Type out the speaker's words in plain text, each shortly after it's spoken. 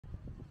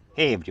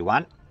Hey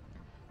everyone,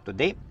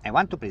 today I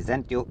want to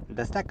present you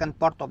the second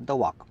part of the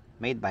walk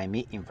made by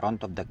me in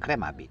front of the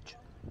Crema Beach.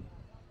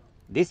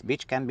 This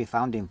beach can be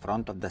found in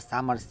front of the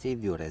Summer Sea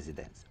View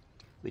residence,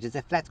 which is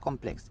a flat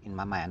complex in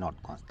Mamaia Nord,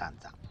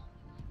 Constanta.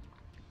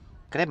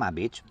 Crema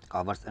Beach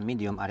covers a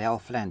medium area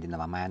of land in the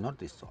Mamaia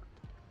Nord resort,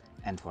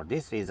 and for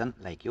this reason,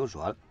 like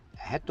usual,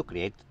 I had to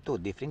create two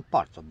different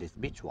parts of this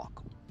beach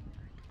walk.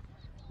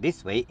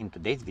 This way, in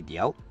today's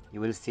video, you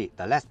will see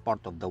the last part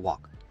of the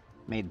walk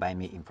made by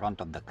me in front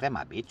of the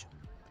Crema Beach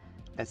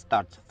that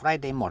starts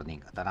Friday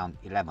morning at around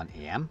 11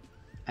 am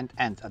and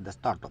ends at the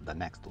start of the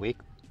next week,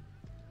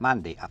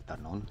 Monday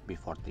afternoon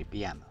before 3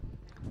 pm.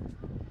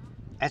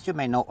 As you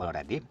may know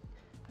already,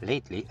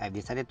 lately I've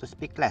decided to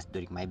speak less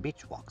during my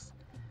beach walks,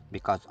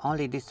 because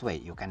only this way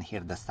you can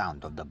hear the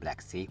sound of the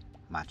Black Sea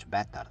much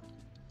better.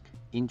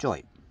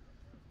 Enjoy!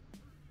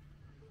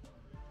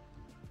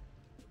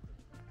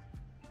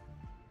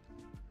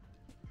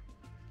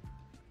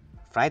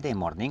 Friday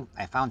morning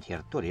I found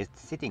here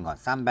tourists sitting on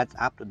sunbeds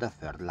up to the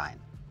third line.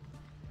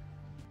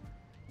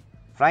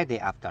 Friday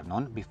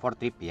afternoon before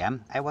 3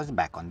 pm I was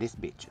back on this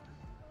beach.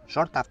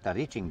 Short after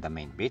reaching the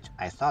main beach,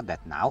 I saw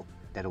that now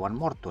there were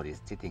more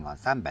tourists sitting on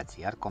sunbeds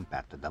here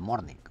compared to the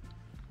morning.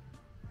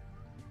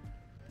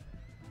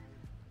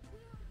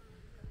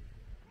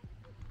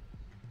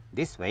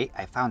 This way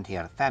I found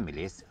here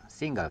families,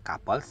 single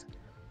couples,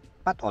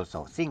 but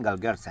also single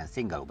girls and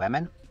single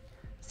women,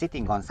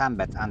 sitting on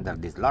sunbeds under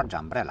these large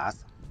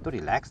umbrellas to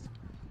relax,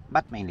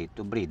 but mainly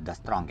to breathe the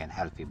strong and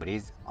healthy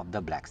breeze of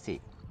the Black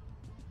Sea.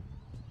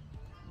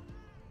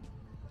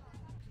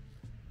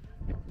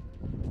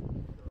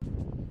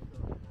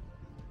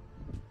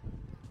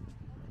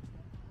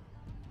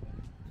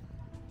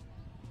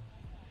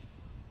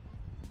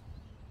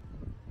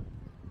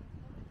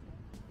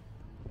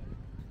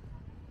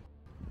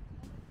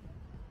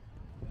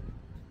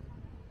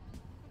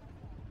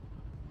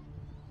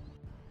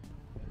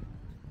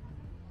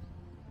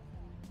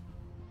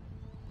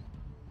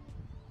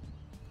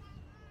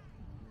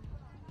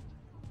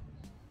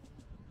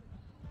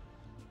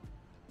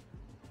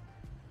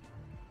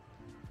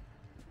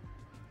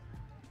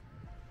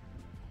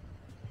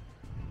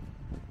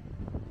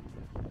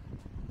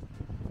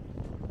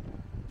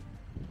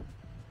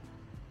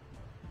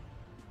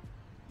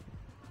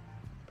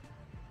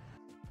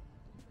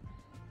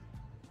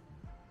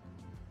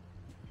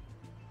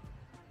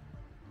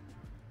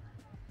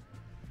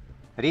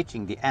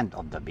 Reaching the end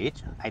of the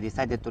beach, I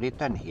decided to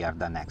return here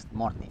the next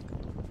morning.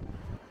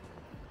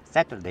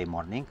 Saturday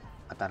morning,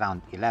 at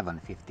around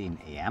 11:15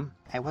 am,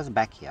 I was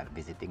back here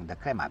visiting the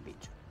Crema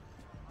Beach.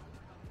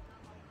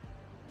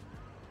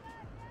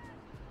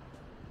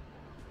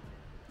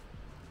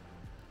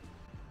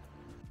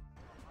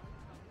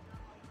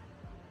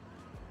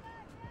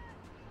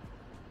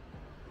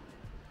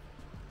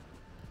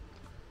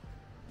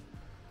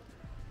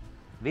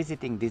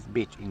 Visiting this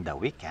beach in the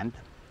weekend,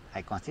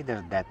 I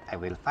consider that I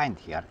will find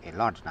here a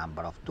large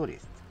number of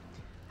tourists.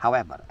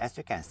 However, as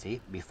you can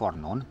see, before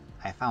noon,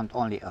 I found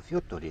only a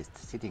few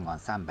tourists sitting on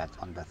sunbeds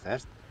on the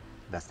first,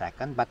 the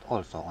second, but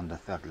also on the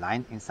third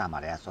line in some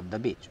areas of the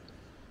beach.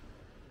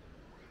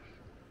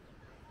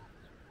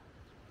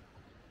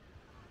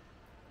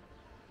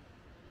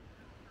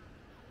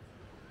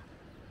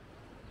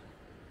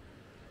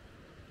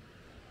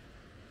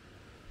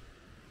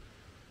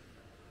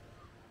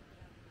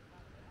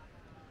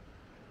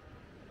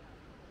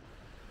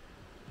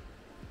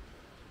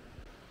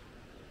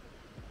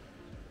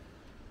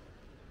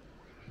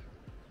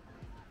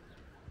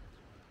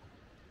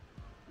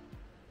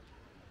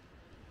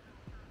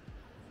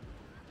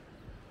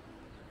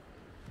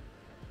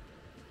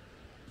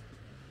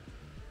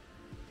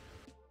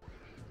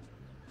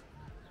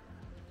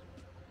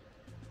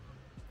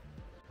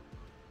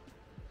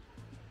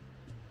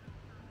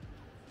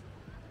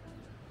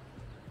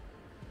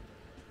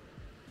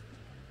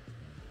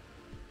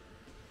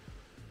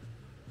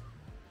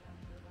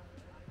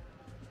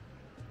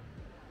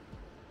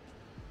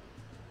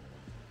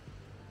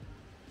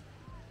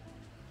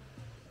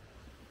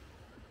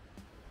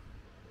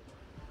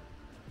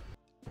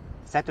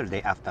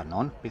 Saturday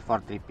afternoon,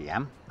 before 3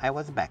 pm, I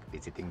was back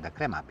visiting the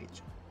Crema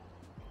Beach.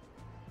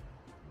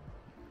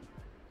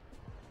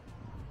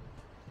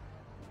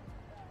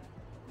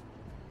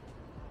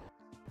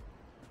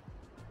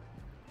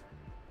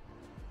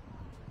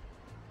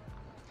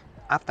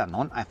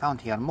 Afternoon, I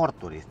found here more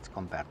tourists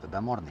compared to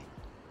the morning.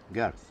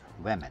 Girls,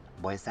 women,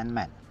 boys and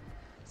men,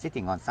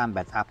 sitting on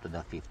sunbeds up to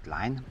the fifth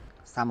line,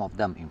 some of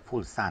them in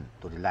full sun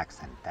to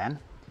relax and tan,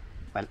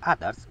 while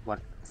others were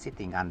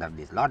sitting under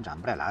these large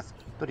umbrellas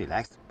to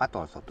relax but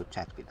also to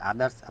chat with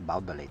others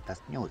about the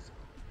latest news.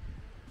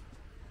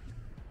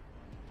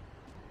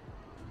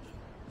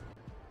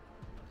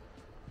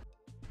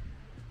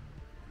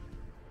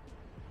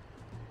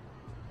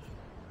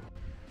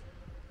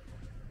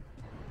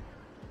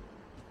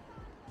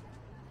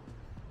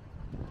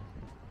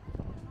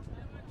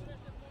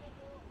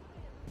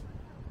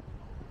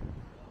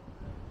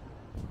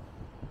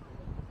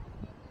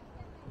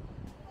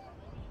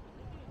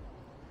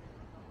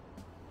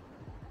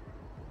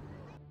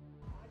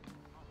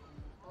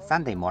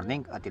 Sunday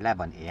morning at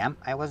 11 a.m.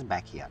 I was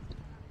back here.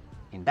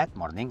 In that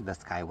morning the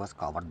sky was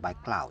covered by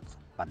clouds,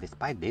 but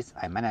despite this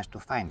I managed to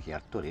find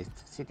here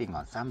tourists sitting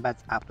on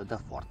sunbeds up to the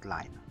 4th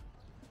line.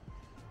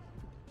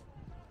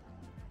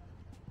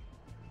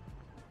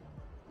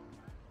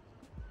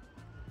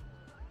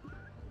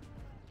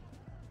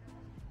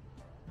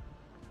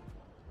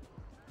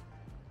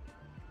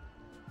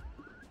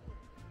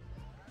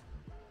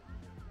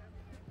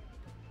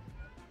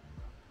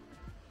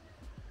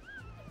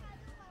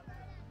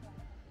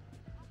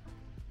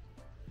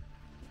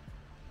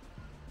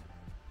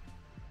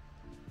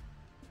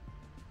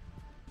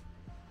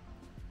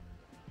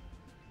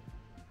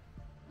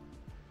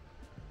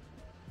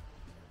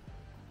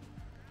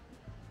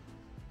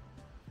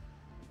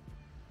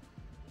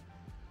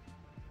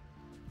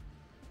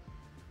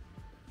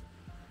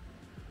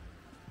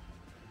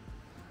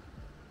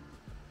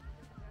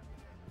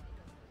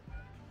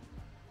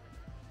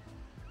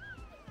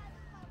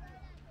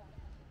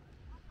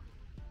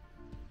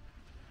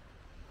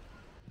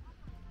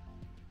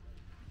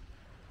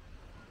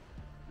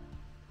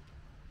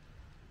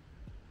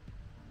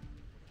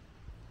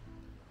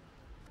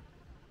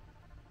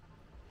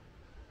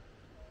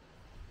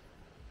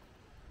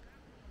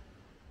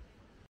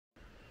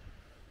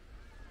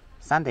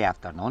 Sunday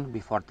afternoon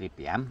before 3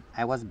 p.m.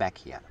 I was back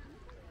here.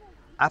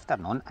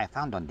 Afternoon I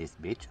found on this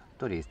beach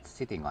tourists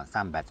sitting on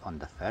sunbeds on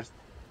the 1st,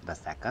 the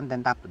 2nd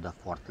and up to the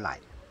 4th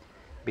line.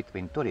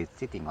 Between tourists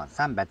sitting on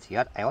sunbeds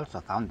here I also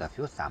found a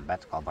few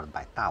sunbeds covered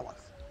by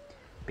towels,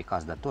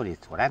 because the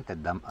tourists who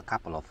rented them a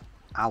couple of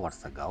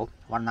hours ago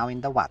were now in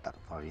the water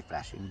for a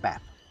refreshing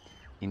bath,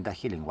 in the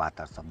healing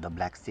waters of the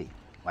Black Sea,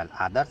 while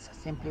others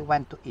simply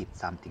went to eat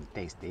something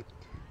tasty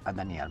at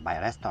the nearby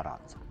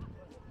restaurants.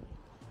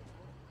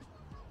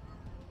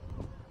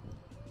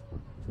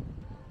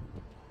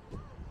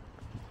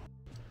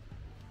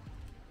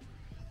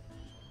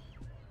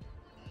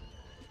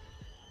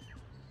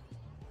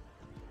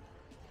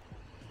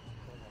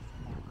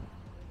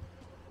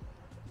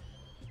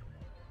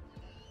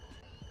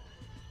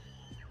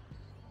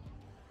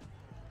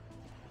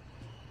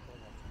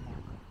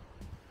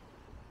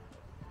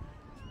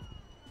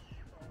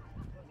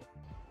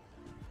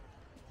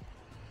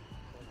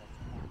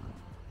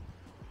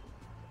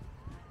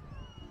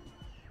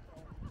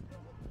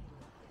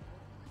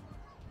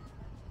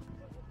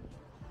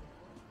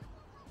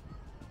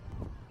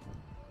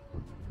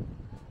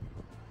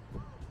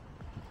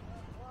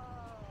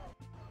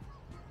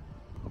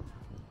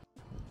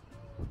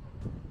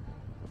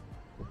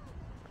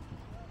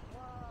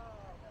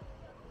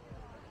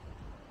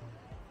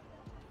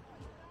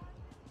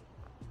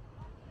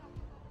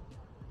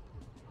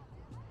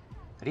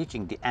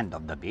 Reaching the end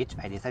of the beach,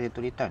 I decided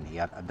to return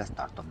here at the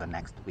start of the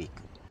next week.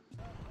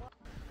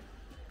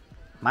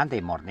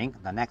 Monday morning,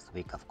 the next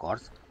week of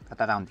course,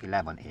 at around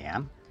 11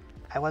 a.m.,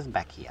 I was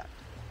back here.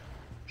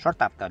 Short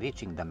after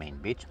reaching the main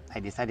beach, I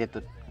decided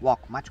to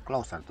walk much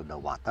closer to the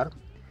water,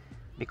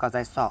 because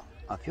I saw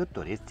a few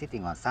tourists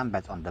sitting on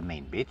sunbeds on the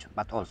main beach,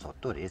 but also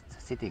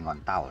tourists sitting on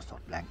towels or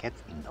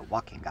blankets in the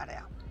walking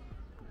area.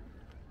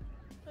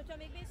 Hogyha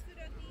még mész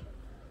fürödni.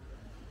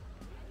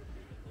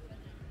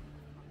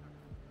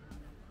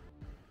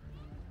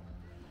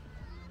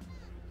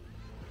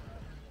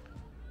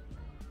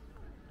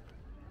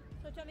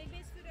 Hogyha még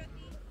mész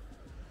fürödni.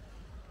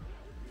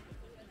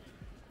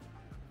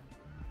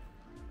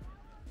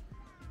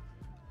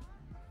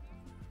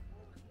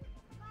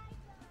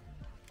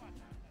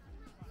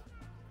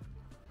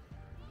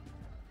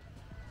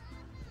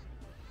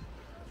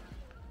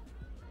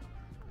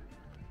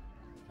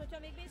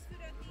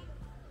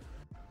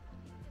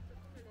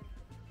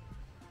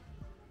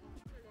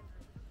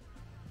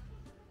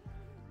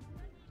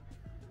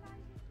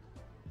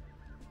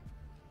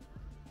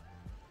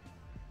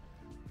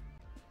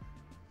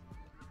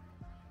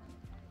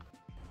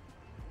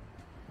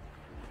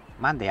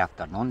 Monday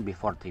afternoon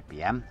before 3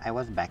 p.m. I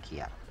was back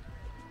here.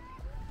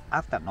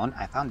 Afternoon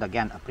I found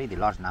again a pretty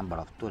large number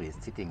of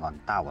tourists sitting on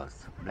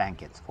towels,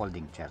 blankets,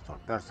 folding chairs or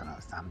personal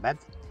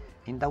sunbeds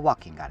in the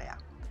walking area,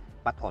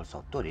 but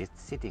also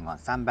tourists sitting on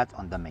sunbeds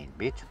on the main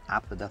beach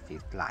up to the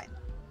 5th line.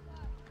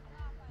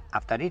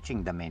 After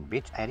reaching the main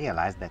beach I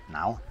realized that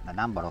now the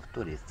number of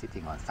tourists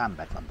sitting on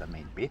sunbeds on the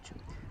main beach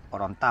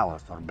or on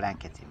towels or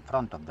blankets in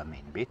front of the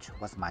main beach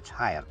was much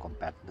higher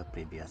compared to the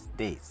previous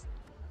days.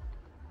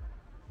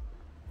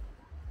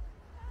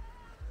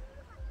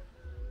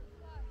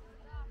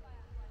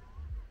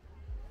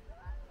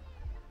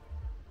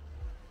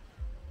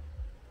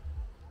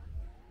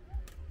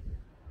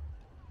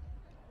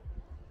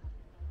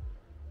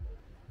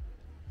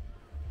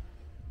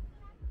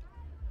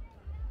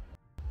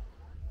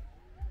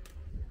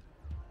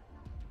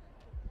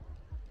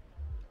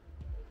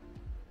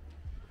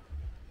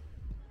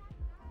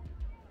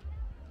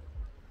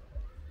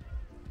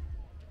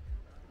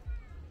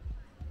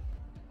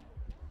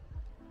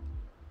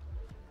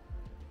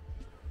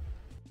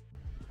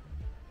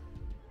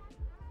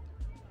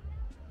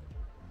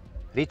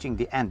 Reaching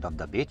the end of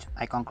the beach,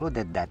 I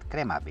concluded that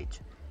Crema Beach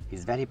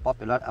is very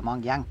popular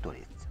among young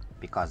tourists,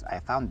 because I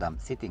found them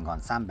sitting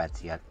on sunbeds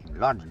here in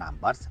large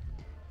numbers,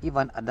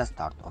 even at the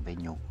start of a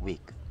new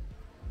week.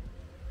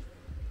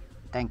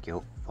 Thank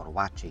you for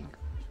watching.